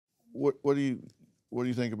What do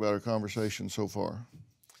you think about our conversation so far?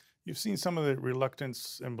 You've seen some of the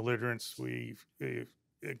reluctance and belligerence we've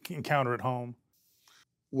encounter at home.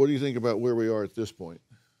 What do you think about where we are at this point?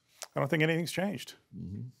 I don't think anything's changed.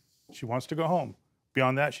 Mm-hmm. She wants to go home.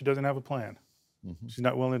 Beyond that, she doesn't have a plan. Mm-hmm. She's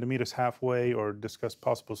not willing to meet us halfway or discuss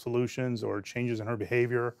possible solutions or changes in her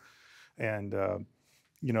behavior. And,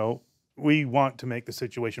 you know, we want to make the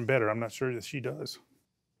situation better. I'm not sure that she does.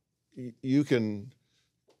 You can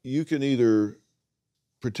either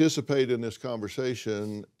participate in this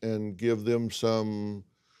conversation and give them some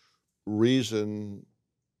reason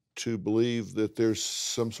to believe that there's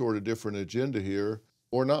some sort of different agenda here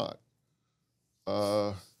or not.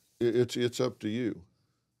 It's up to you.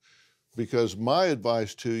 Because my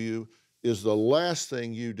advice to you is the last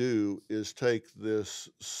thing you do is take this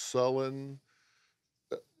sullen,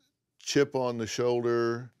 chip on the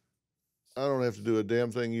shoulder, I don't have to do a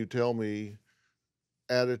damn thing you tell me,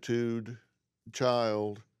 attitude,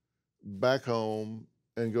 child, back home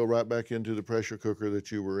and go right back into the pressure cooker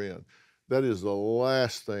that you were in. That is the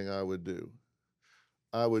last thing I would do.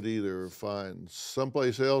 I would either find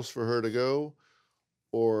someplace else for her to go,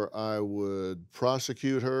 or I would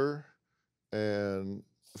prosecute her and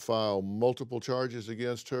file multiple charges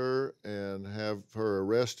against her and have her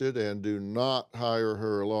arrested, and do not hire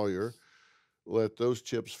her a lawyer. Let those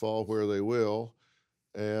chips fall where they will,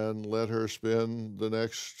 and let her spend the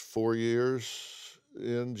next 4 years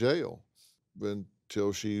in jail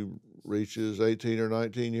until she reaches 18 or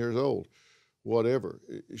 19 years old. Whatever.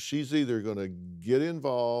 She's either going to get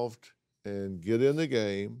involved and get in the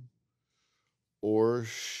game, or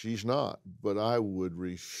she's not. But I would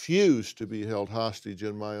refuse to be held hostage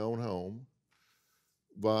in my own home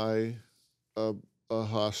by a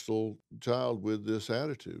hostile child with this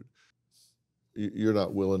attitude. You're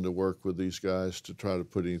not willing to work with these guys to try to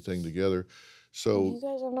put anything together. So you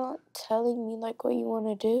guys are not telling me like what you want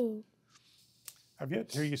to do. I've yet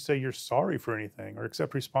to hear you say you're sorry for anything or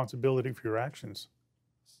accept responsibility for your actions.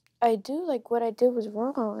 I do, like what I did was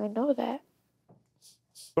wrong. I know that.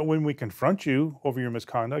 But when we confront you over your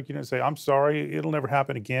misconduct, you didn't say, I'm sorry, it'll never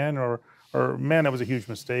happen again, or man, that was a huge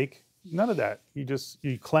mistake. None of that.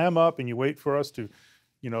 You clam up and you wait for us to,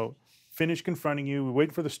 finish confronting you. We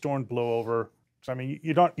wait for the storm to blow over. So, I mean,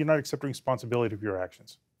 you're not accepting responsibility for your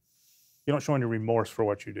actions. You don't show any remorse for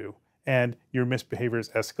what you do. And your misbehavior is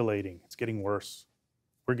escalating. It's getting worse.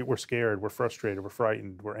 We're scared, we're frustrated, we're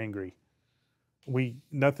frightened, we're angry.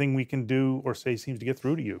 Nothing we can do or say seems to get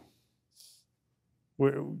through to you.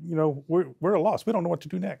 We're at a loss. We don't know what to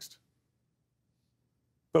do next.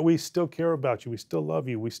 But we still care about you. We still love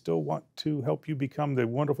you. We still want to help you become the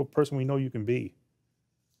wonderful person we know you can be.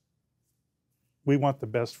 We want the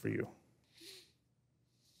best for you.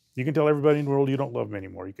 You can tell everybody in the world you don't love me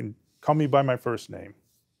anymore. You can call me by my first name,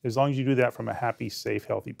 as long as you do that from a happy, safe,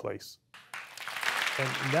 healthy place. And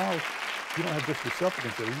now you don't have just yourself to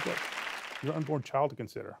consider. You've got your unborn child to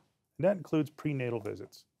consider. And that includes prenatal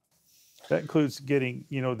visits. That includes getting,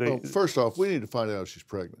 first off, we need to find out if she's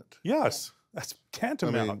pregnant. Yes, that's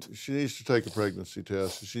tantamount. I mean, she needs to take a pregnancy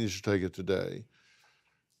test. She needs to take it today.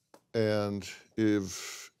 And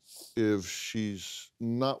if she's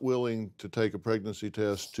not willing to take a pregnancy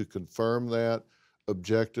test to confirm that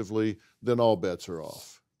objectively, then all bets are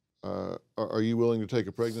off. Are you willing to take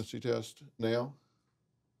a pregnancy test now?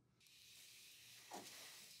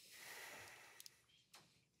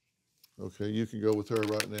 Okay, you can go with her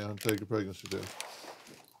right now and take a pregnancy test.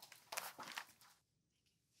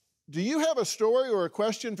 Do you have a story or a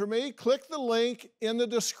question for me? Click the link in the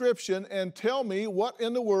description and tell me what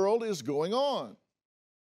in the world is going on.